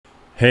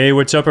Hey,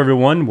 what's up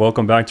everyone?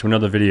 Welcome back to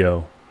another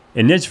video.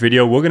 In this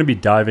video, we're going to be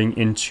diving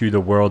into the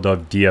world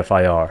of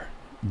DFIR,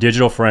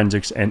 digital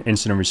forensics and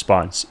incident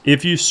response.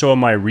 If you saw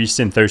my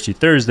recent Thirsty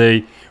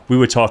Thursday, we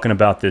were talking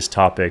about this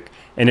topic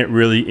and it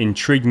really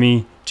intrigued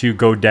me to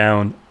go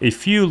down a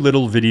few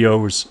little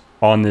videos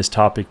on this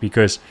topic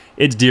because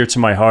it's dear to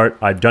my heart.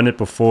 I've done it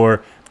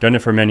before, I've done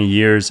it for many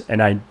years,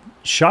 and I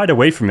shied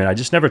away from it. I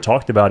just never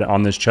talked about it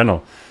on this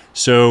channel.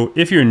 So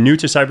if you're new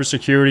to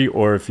cybersecurity,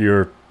 or if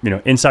you're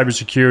in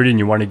cybersecurity and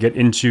you want to get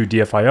into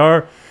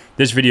DFIR,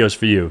 this video is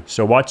for you.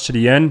 So watch to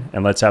the end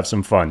and let's have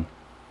some fun.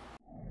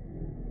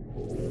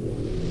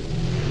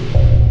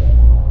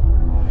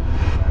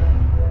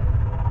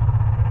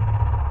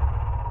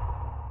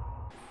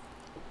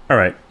 All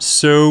right,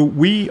 so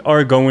we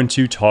are going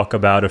to talk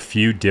about a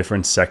few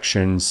different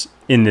sections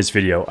in this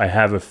video. I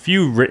have a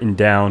few written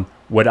down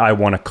what I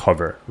want to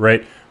cover,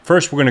 right?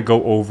 First, we're going to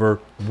go over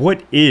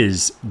what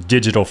is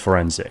digital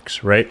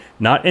forensics, right?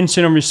 Not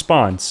incident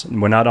response.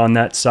 We're not on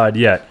that side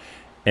yet.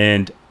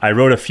 And I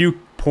wrote a few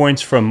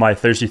points from my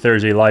Thirsty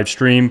Thursday live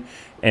stream,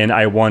 and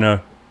I want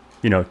to,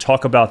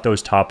 talk about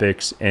those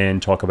topics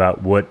and talk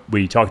about what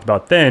we talked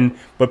about then,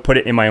 but put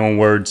it in my own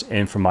words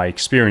and from my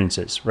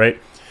experiences,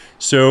 right?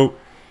 So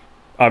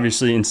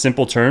obviously, in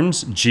simple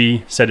terms,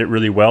 G said it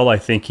really well. I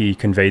think he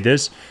conveyed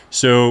this.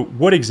 So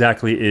what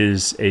exactly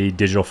is a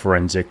digital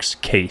forensics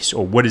case,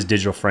 or what is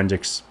digital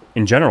forensics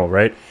in general,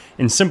 right?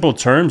 In simple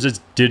terms, it's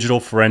digital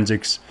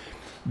forensics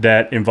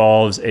that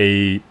involves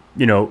a,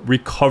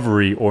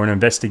 recovery or an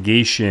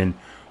investigation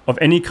of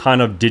any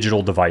kind of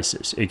digital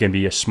devices. It can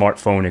be a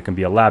smartphone, it can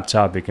be a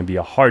laptop, it can be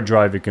a hard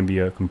drive, it can be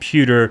a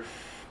computer,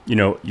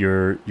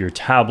 your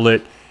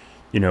tablet.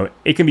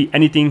 It can be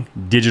anything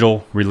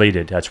digital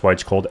related. That's why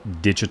it's called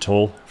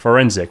digital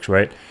forensics,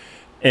 right?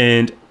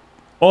 And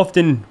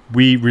often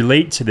we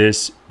relate to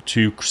this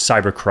to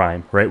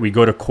cybercrime, right? We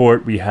go to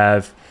court, we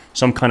have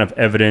some kind of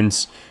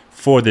evidence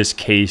for this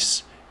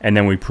case, and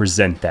then we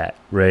present that,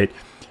 right?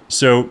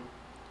 So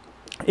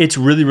it's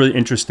really, really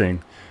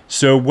interesting.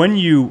 So when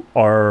you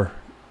are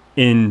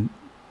in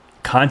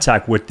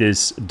contact with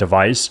this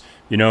device,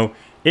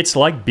 it's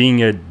like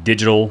being a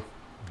digital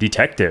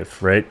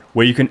detective, right?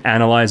 Where you can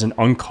analyze and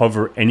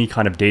uncover any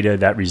kind of data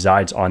that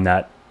resides on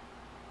that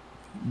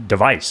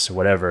device,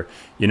 whatever,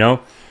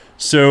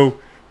 So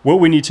what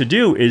we need to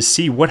do is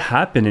see what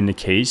happened in the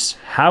case,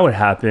 how it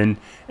happened,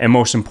 and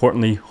most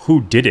importantly,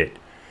 who did it.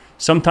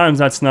 Sometimes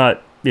that's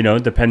not,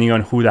 depending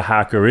on who the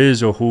hacker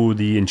is or who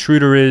the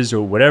intruder is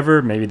or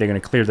whatever, maybe they're going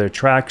to clear their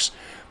tracks.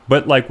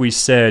 But like we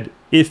said,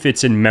 if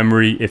it's in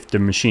memory, if the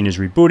machine is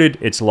rebooted,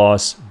 it's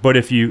lost. But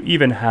if you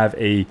even have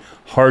a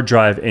hard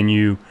drive and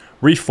you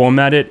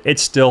reformat it, it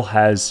still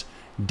has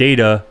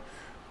data,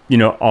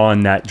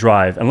 on that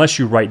drive, unless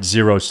you write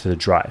zeros to the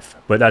drive.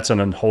 But that's on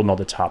a whole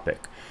nother topic.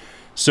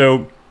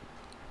 So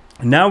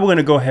now we're going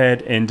to go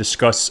ahead and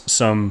discuss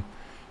some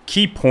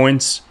key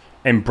points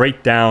and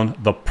break down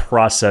the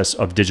process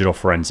of digital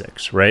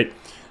forensics, right?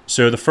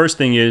 So the first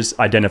thing is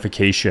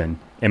identification.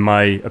 In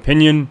my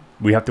opinion,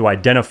 we have to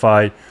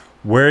identify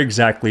where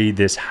exactly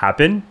this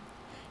happened.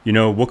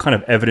 What kind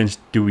of evidence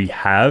do we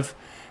have?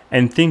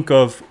 And think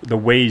of the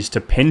ways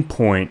to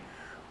pinpoint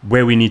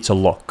where we need to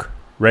look,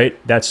 right?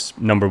 That's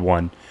number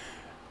one.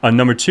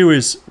 Number two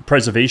is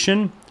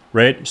preservation,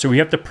 right? So we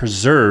have to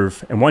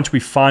preserve, and once we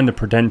find the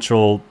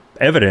potential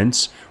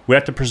evidence, we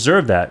have to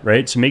preserve that,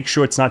 right? So make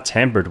sure it's not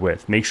tampered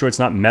with, make sure it's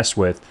not messed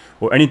with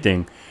or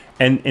anything.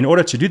 And in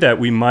order to do that,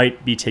 we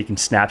might be taking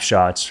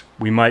snapshots.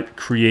 We might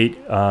create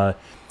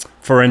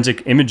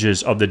forensic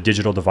images of the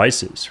digital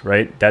devices,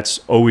 right? That's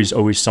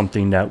always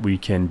something that we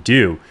can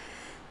do.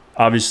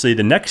 Obviously,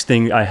 the next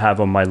thing I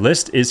have on my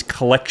list is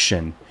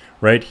collection,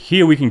 right?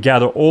 Here we can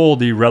gather all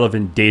the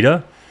relevant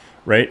data,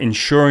 right?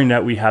 Ensuring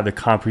that we have the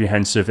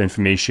comprehensive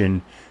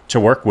information to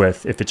work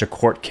with if it's a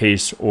court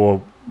case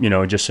or,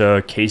 just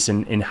a case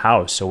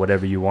in-house or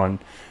whatever you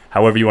want,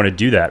 however you want to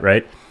do that,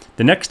 right?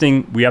 The next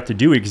thing we have to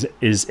do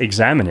is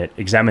examine it,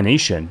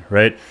 examination,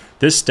 right?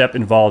 This step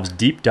involves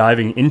deep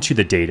diving into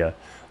the data,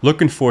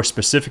 looking for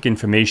specific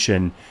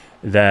information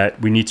that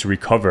we need to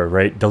recover,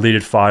 right?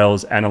 Deleted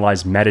files,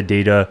 analyze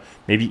metadata,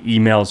 maybe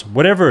emails,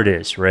 whatever it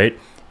is, right?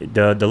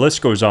 The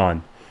list goes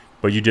on,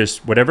 but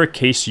whatever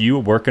case you're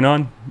working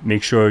on,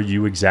 make sure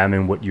you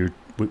examine what you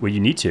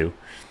need to.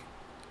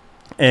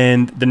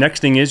 And the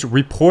next thing is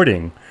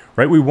reporting,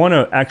 right? We want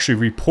to actually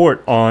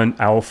report on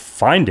our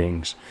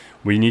findings.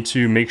 We need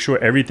to make sure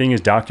everything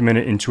is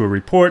documented into a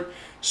report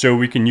so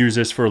we can use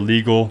this for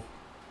legal,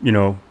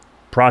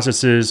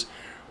 processes,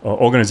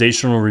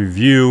 organizational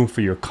review for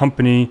your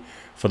company,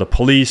 for the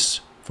police,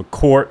 for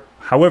court,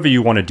 however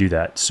you want to do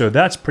that. So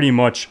that's pretty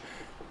much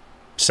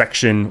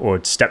section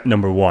or step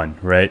number one,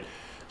 right?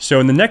 So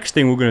in the next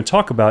thing we're going to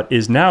talk about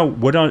is now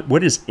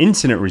what is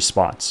incident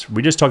response?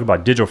 We just talked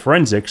about digital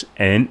forensics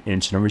and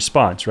incident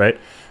response, right?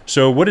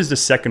 So what is the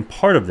second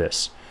part of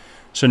this?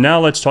 So now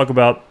let's talk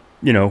about,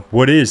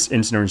 what is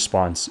incident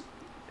response?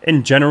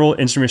 In general,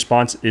 incident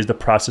response is the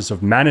process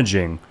of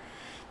managing,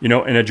 and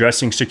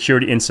addressing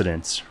security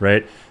incidents,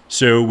 right?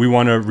 So we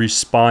want to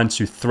respond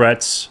to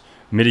threats,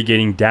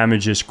 mitigating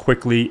damages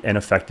quickly and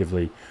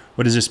effectively.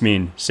 What does this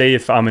mean? Say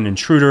if I'm an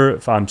intruder,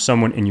 if I'm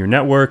someone in your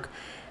network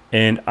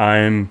and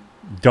I'm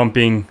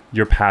dumping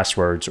your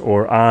passwords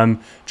or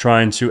I'm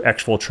trying to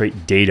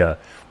exfiltrate data,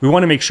 we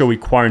want to make sure we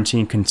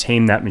quarantine,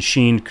 contain that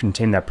machine,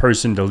 contain that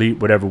person,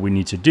 delete whatever we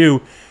need to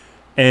do.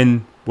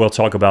 And we'll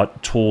talk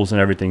about tools and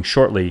everything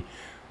shortly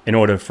in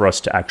order for us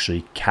to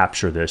actually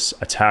capture this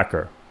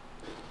attacker.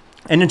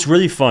 And it's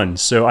really fun.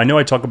 So I know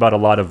I talk about a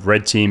lot of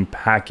red team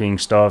hacking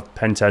stuff,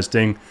 pen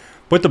testing,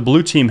 but the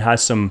blue team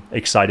has some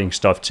exciting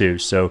stuff too.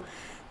 So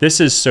this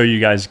is so you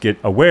guys get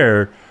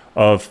aware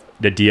of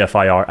the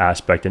DFIR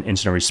aspect and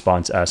incident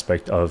response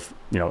aspect of,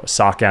 a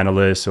SOC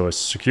analyst or a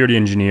security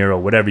engineer or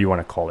whatever you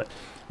want to call it,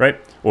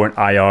 right? Or an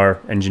IR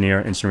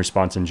engineer, incident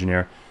response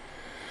engineer.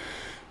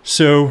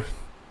 So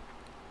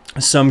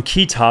some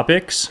key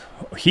topics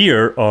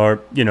here are,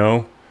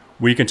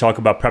 we can talk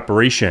about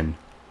preparation,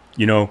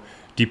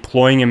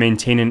 deploying and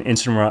maintaining an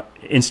incident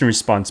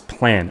response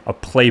plan, a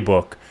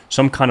playbook,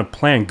 some kind of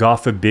plan. God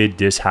forbid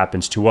this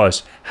happens to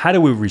us. How do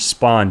we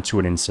respond to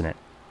an incident,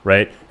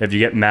 right? If you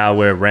get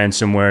malware,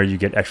 ransomware, you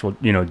get actual,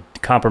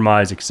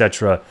 compromise,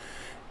 etc.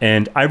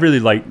 And I really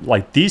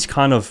like these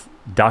kind of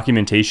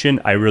documentation.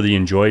 I really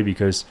enjoy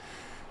because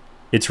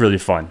it's really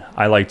fun.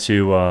 I like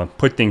to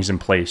put things in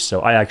place.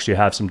 So I actually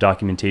have some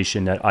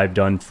documentation that I've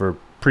done for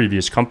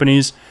previous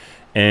companies,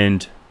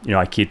 and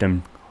I keep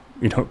them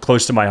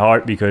close to my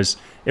heart because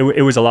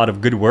it was a lot of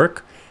good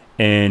work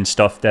and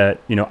stuff that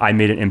I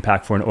made an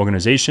impact for an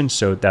organization.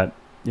 So that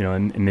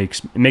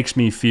it makes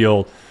me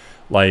feel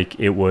like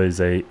it was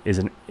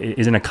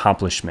an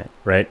accomplishment,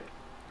 right?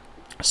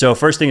 So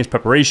first thing is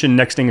preparation.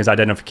 Next thing is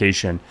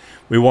identification.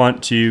 We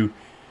want to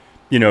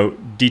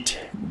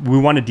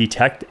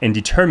detect and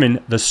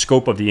determine the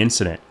scope of the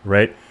incident,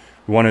 right?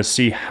 We want to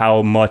see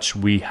how much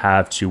we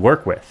have to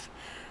work with,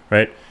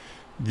 right?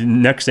 The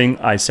next thing,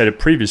 I said it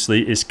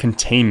previously, is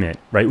containment,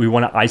 right? We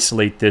want to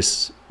isolate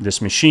this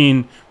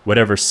machine,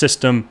 whatever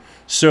system,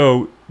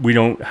 so we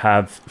don't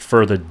have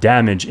further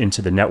damage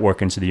into the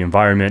network, into the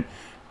environment,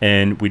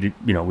 and we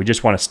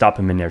just want to stop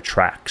them in their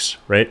tracks,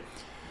 right?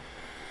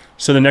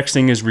 So the next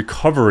thing is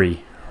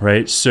recovery,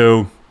 right?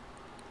 So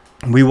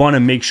we want to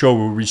make sure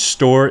we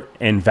restore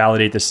and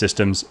validate the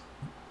systems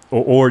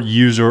or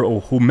user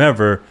or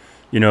whomever,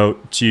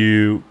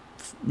 to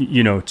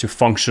a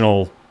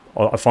functional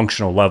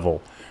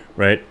level,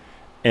 right?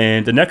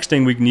 And the next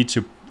thing we need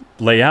to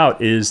lay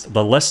out is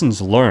the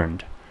lessons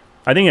learned.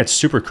 I think that's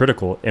super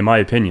critical in my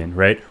opinion,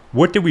 right?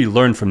 What did we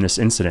learn from this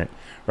incident,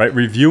 right?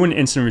 Review an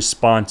incident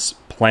response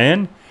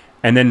plan,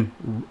 and then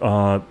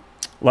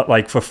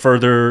like for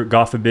further,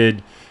 God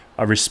forbid,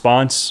 a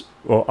response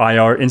or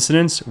IR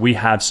incidents, we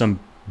have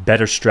some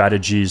better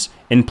strategies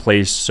in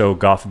place so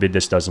God forbid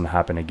this doesn't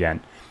happen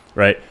again,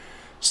 right?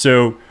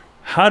 So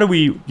how do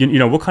we,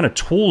 what kind of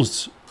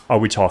tools are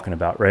we talking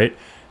about, right?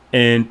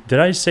 And did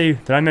I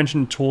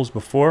mention tools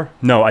before?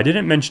 No, I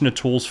didn't mention the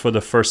tools for the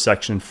first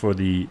section for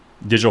the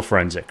digital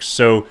forensics.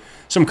 So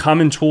some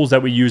common tools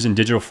that we use in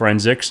digital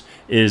forensics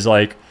is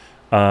like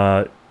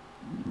FTK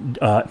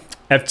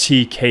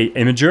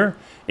Imager,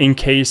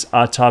 In-Case,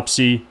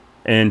 Autopsy,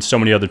 and so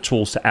many other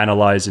tools to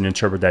analyze and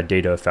interpret that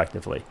data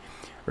effectively,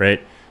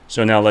 right?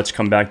 So now let's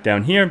come back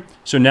down here.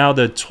 So now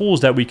the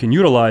tools that we can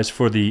utilize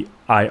for the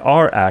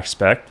IR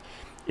aspect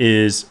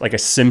is like a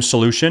SIM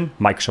solution,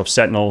 Microsoft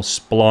Sentinel,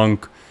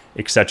 Splunk,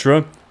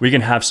 etc. We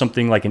can have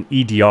something like an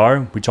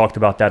EDR. We talked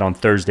about that on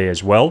Thursday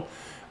as well.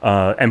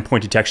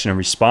 Endpoint detection and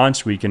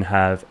response. We can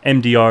have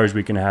MDRs.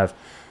 We can have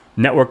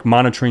network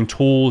monitoring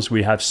tools.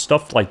 We have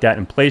stuff like that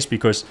in place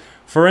because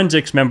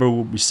forensics, remember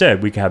what we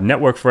said, we can have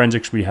network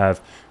forensics, we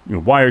have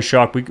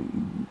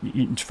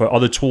Wireshark, for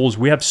other tools.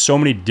 We have so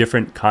many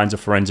different kinds of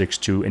forensics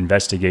to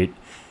investigate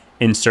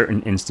in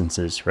certain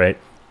instances, right?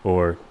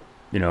 Or,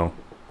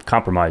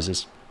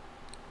 compromises.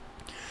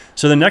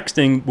 So the next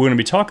thing we're going to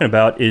be talking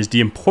about is the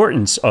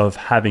importance of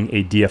having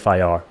a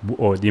DFIR,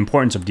 or the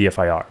importance of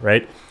DFIR,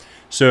 right?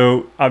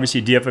 So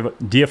obviously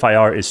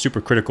DFIR is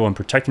super critical in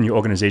protecting your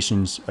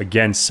organizations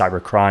against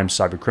cybercrime,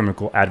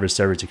 cybercriminal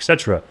adversaries,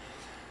 etc.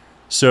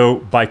 So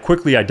by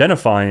quickly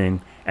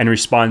identifying and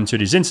responding to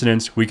these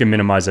incidents, we can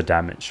minimize the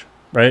damage,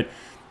 right?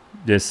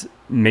 Just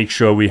make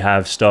sure we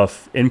have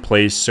stuff in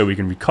place so we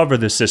can recover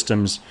the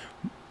systems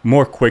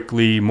more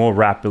quickly, more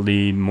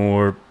rapidly,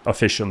 more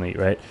efficiently,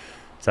 right?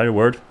 Is that a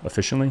word?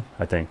 Efficiently?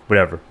 I think.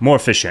 Whatever. More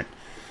efficient.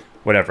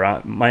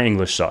 Whatever. My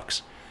English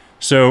sucks.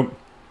 So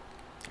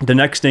the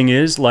next thing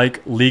is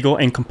like legal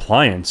and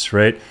compliance,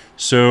 right?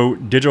 So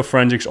digital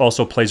forensics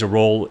also plays a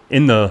role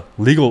in the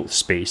legal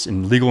space,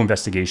 in legal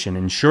investigation,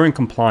 ensuring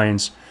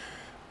compliance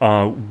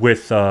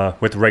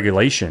with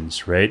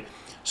regulations, right?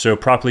 So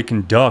properly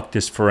conduct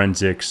this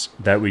forensics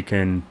that we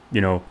can,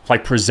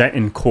 like present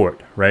in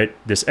court, right?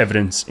 This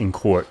evidence in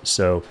court.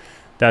 So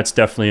that's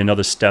definitely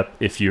another step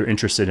if you're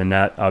interested in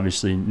that.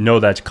 Obviously, know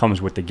that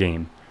comes with the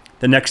game.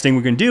 The next thing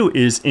we can do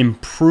is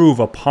improve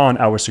upon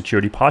our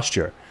security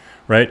posture,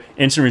 right?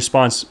 Incident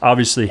response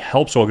obviously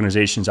helps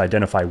organizations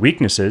identify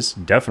weaknesses,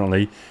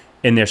 definitely,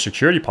 in their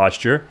security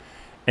posture.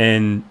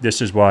 And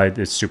this is why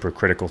it's super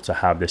critical to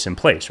have this in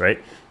place,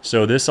 right?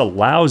 So this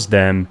allows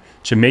them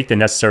to make the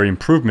necessary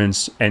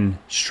improvements and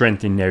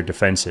strengthen their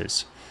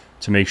defenses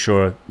to make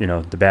sure,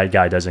 the bad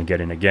guy doesn't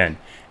get in again.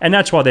 And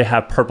that's why they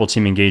have purple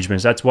team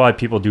engagements. That's why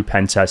people do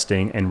pen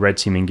testing and red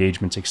team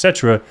engagements,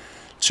 etc.,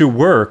 to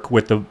work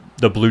with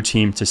the blue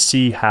team to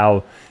see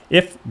how,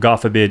 if, God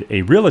forbid,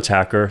 a real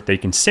attacker, they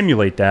can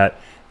simulate that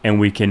and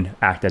we can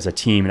act as a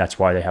team. That's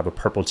why they have a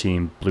purple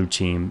team, blue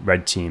team,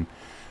 red team.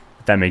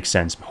 If that makes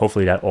sense.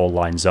 Hopefully that all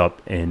lines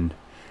up and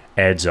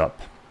adds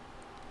up.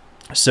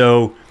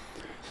 So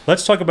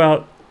let's talk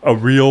about a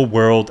real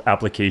world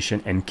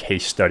application and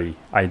case study.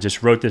 I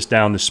just wrote this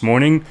down this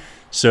morning,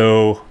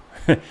 so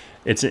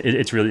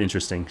it's really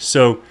interesting.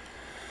 So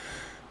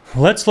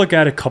let's look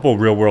at a couple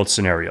real world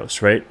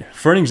scenarios, right?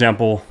 For an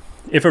example,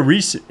 if a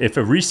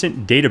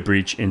recent data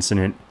breach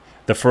incident,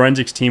 the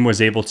forensics team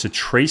was able to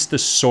trace the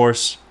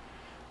source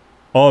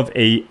of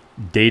a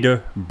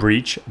data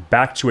breach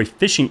back to a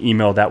phishing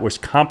email that was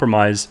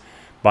compromised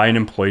by an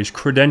employee's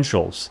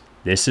credentials.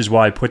 This is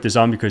why I put this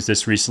on, because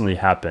this recently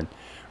happened,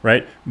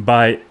 right?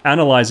 By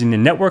analyzing the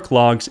network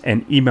logs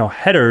and email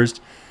headers,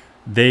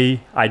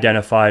 they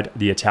identified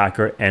the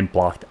attacker and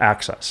blocked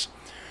access.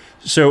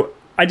 So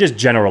I just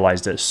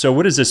generalized this. So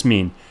what does this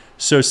mean?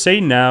 So say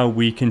now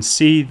we can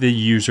see the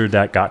user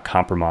that got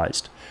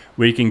compromised.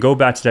 We can go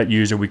back to that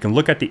user. We can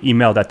look at the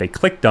email that they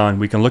clicked on.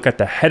 We can look at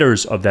the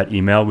headers of that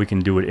email. We can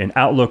do it in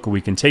Outlook, or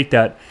we can take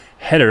that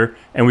header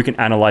and we can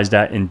analyze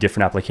that in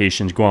different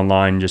applications. Go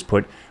online and just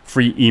put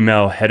free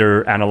email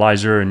header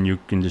analyzer, and you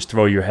can just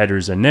throw your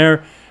headers in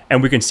there.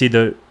 And we can see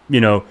the,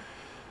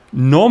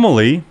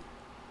 normally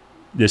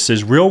this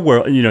is real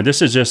world,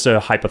 this is just a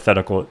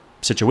hypothetical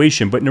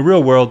situation, but in the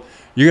real world,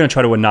 you're going to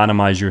try to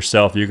anonymize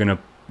yourself. You're going to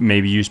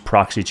maybe use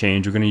proxy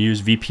chains. You're going to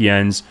use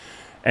VPNs.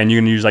 And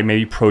you're going to use like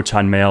maybe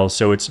Proton Mail.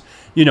 So it's,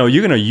 you're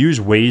going to use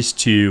ways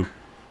to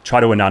try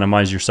to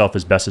anonymize yourself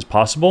as best as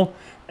possible.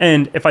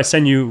 And if I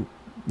send you,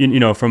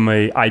 from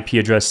a IP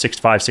address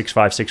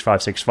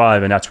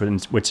 65656565, and that's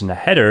what's in the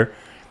header,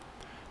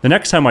 the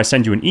next time I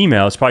send you an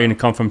email, it's probably going to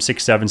come from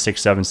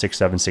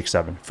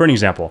 67676767, for an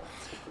example.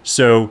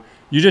 So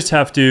you just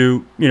have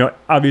to,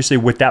 obviously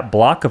with that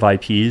block of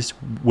IPs,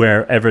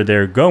 wherever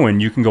they're going,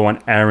 you can go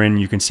on Aaron,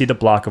 you can see the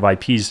block of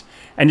IPs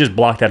and just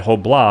block that whole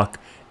block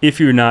if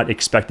you're not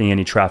expecting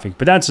any traffic.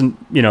 But that's,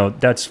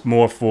 that's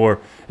more for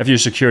if you're a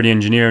security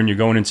engineer and you're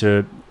going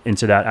into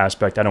that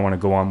aspect. I don't want to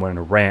go on in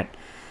a rant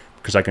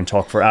because I can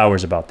talk for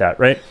hours about that,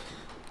 right?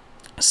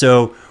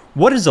 So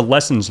what is the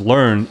lessons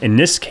learned in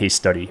this case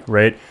study,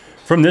 right?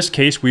 From this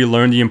case, we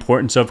learned the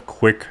importance of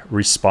quick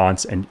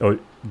response and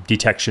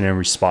detection and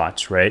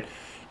response, right?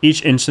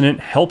 Each incident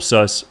helps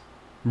us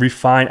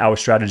refine our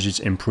strategies,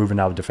 improving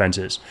our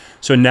defenses.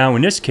 So now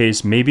in this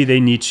case, maybe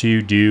they need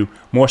to do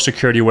more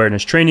security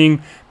awareness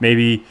training.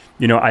 Maybe,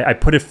 I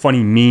put a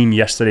funny meme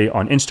yesterday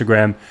on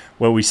Instagram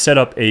where we set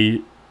up a,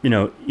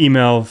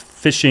 email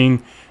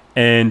phishing,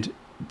 and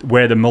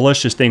where the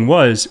malicious thing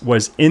was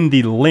in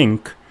the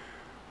link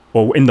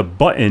or in the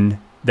button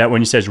that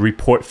when it says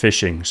report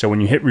phishing. So when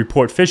you hit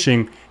report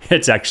phishing,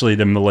 it's actually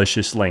the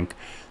malicious link.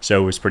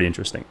 So it was pretty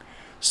interesting.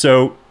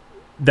 So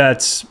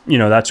that's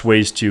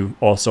ways to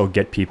also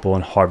get people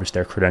and harvest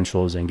their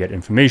credentials and get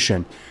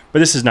information. But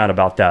this is not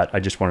about that. I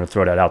just wanted to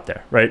throw that out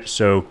there, right?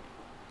 So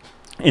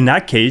in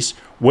that case,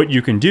 what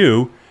you can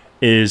do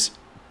is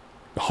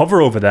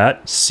hover over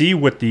that, see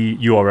what the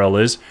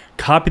URL is,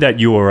 copy that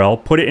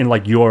URL, put it in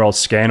like URL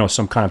scan or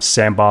some kind of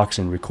sandbox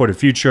and recorded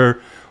future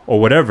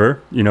or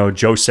whatever,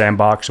 Joe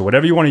Sandbox or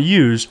whatever you want to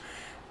use,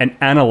 and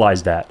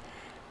analyze that.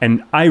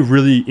 And I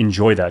really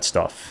enjoy that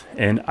stuff,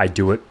 and I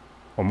do it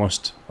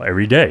almost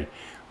every day.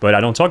 But I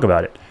don't talk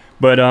about it.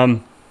 But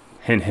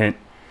hint, hint.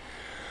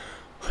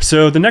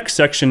 So the next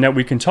section that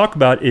we can talk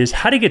about is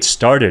how to get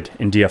started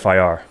in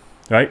DFIR,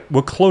 right?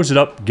 We'll close it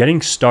up,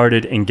 getting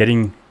started and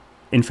getting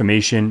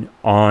information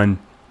on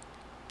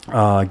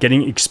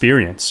getting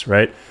experience,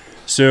 right?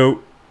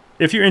 So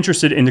if you're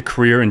interested in the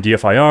career in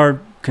DFIR,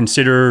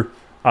 consider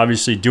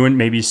obviously doing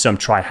maybe some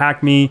Try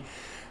Hack Me.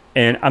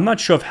 And I'm not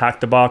sure if Hack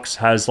the Box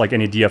has like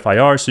any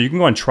DFIR, so you can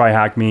go and Try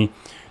Hack Me.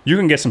 You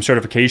can get some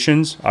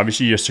certifications,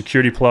 obviously your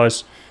Security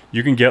Plus.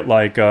 You can get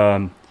like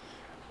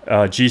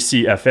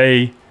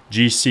GCFA,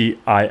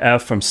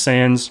 GCIF from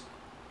SANS.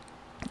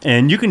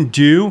 And you can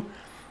do,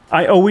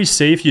 I always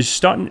say if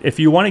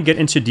you want to get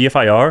into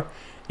DFIR,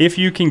 if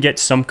you can get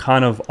some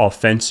kind of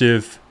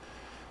offensive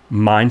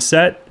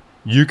mindset,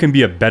 you can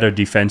be a better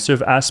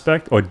defensive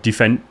aspect or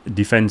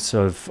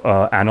defensive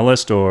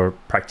analyst or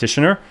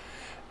practitioner,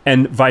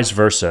 and vice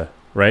versa.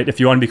 Right? If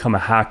you want to become a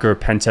hacker,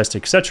 pen tester,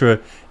 etc.,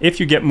 if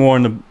you get more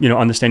on the,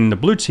 understanding the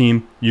blue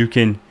team,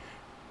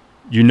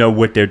 you know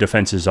what their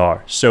defenses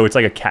are. So it's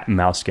like a cat and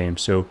mouse game.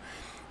 So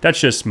that's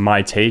just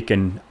my take,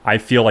 and I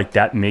feel like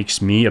that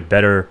makes me a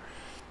better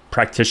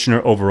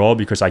practitioner overall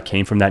because I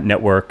came from that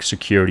network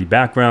security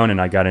background,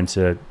 and I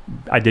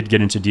did get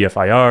into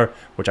DFIR,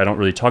 which I don't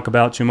really talk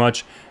about too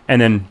much,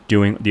 and then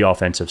doing the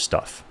offensive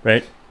stuff,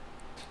 right?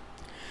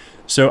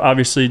 So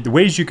obviously the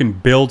ways you can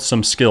build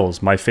some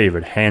skills, my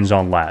favorite,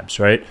 hands-on labs,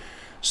 right?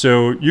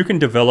 So you can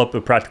develop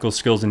the practical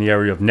skills in the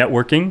area of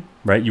networking,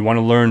 right? You want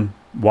to learn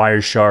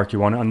Wireshark,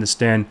 you want to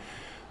understand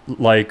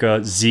like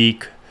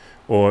Zeek,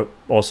 or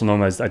also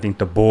known as, I think,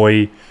 the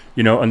Boy,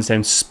 you know,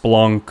 understand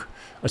Splunk,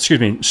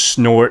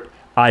 Snort,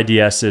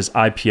 IDSs,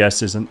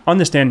 IPSs, and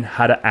understand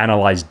how to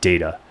analyze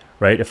data,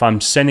 right? If I'm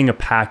sending a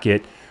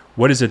packet,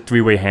 what is a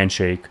three-way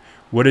handshake?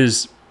 What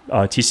is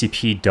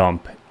TCP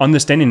dump?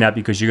 Understanding that,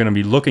 because you're going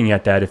to be looking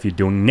at that if you're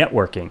doing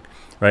networking,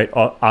 right?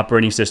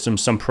 Operating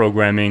systems, some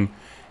programming,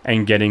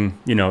 and getting,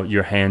 you know,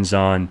 your hands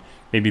on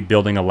maybe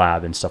building a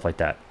lab and stuff like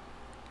that.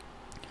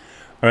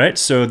 All right,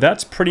 so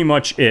that's pretty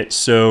much it.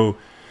 So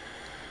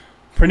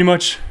pretty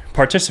much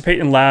participate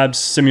in labs,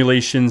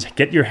 simulations,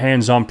 get your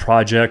hands on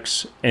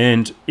projects.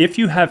 And if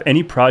you have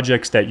any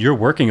projects that you're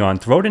working on,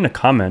 throw it in the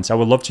comments. I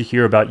would love to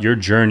hear about your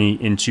journey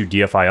into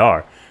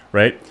DFIR,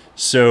 right?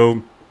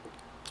 So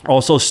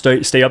also stay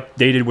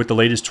updated with the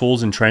latest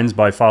tools and trends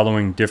by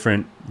following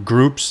different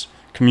groups,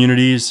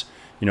 communities,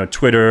 you know,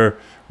 Twitter,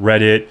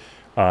 Reddit,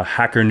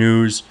 Hacker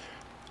News,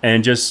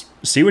 and just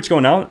see what's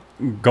going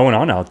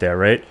on out there,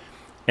 right?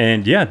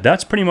 And yeah,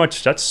 that's pretty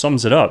much, that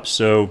sums it up.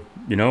 So,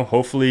 you know,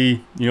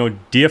 hopefully, you know,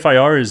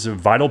 DFIR is a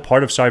vital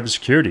part of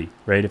cybersecurity,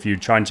 right? If you're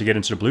trying to get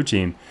into the blue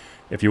team,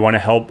 if you want to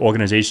help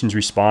organizations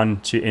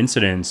respond to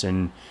incidents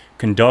and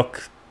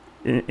conduct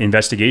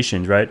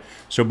investigations, right?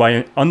 So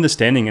by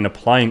understanding and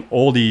applying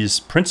all these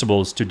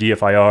principles to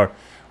DFIR,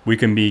 we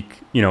can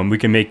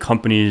make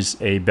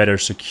companies a better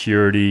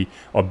security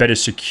or better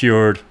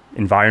secured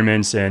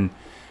environments, and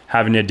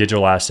having their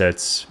digital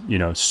assets, you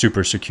know,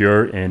 super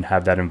secure, and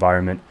have that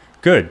environment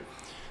good.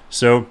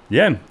 So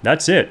yeah,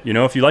 that's it. You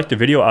know, if you liked the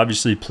video,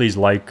 obviously please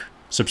like,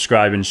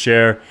 subscribe, and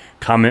share.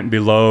 Comment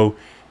below,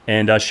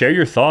 and share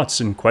your thoughts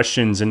and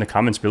questions in the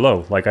comments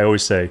below. Like I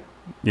always say,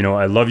 you know,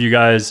 I love you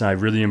guys. I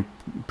really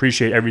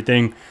appreciate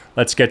everything.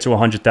 Let's get to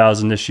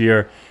 100,000 this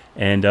year.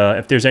 And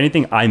if there's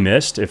anything I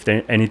missed, if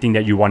there's anything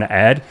that you want to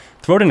add,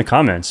 throw it in the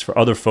comments for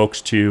other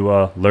folks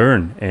to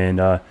learn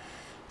and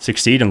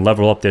succeed and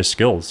level up their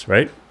skills,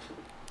 right?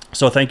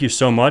 So thank you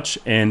so much,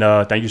 and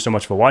thank you so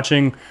much for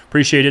watching.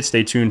 Appreciate it.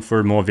 Stay tuned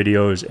for more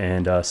videos,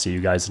 and see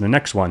you guys in the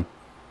next one.